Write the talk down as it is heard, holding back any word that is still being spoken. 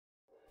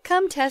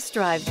Come test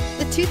drive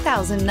the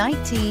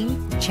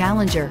 2019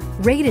 Challenger.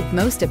 Rated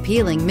most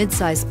appealing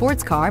midsize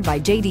sports car by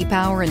J.D.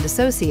 Power and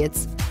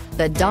Associates,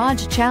 the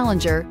Dodge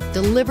Challenger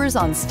delivers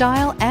on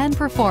style and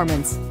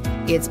performance.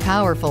 It's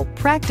powerful,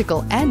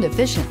 practical, and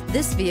efficient.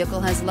 This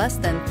vehicle has less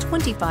than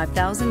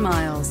 25,000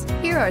 miles.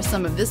 Here are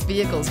some of this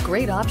vehicle's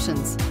great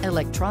options: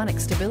 electronic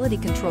stability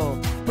control,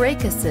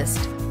 brake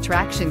assist,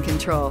 traction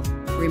control,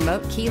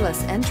 remote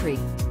keyless entry,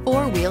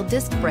 four-wheel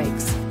disc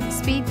brakes,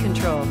 speed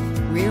control,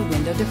 rear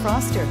window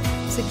defroster,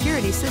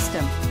 security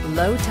system,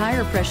 low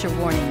tire pressure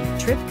warning,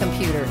 trip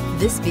computer.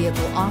 This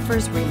vehicle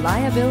offers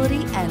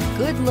reliability and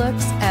good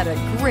looks at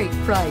a great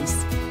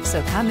price.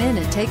 So come in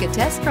and take a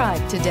test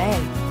drive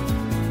today.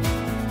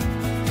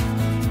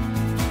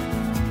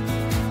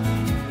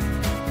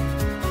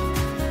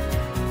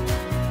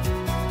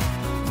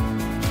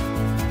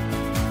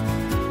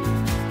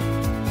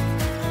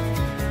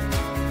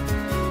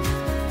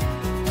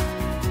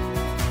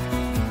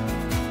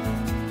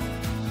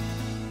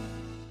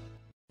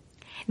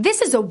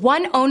 This is a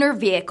one-owner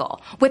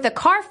vehicle with a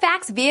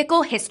CARFAX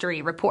Vehicle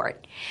History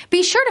Report.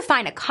 Be sure to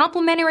find a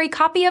complimentary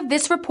copy of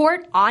this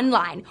report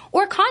online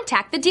or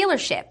contact the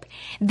dealership.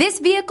 This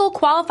vehicle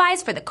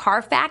qualifies for the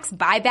CARFAX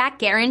Buyback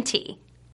Guarantee.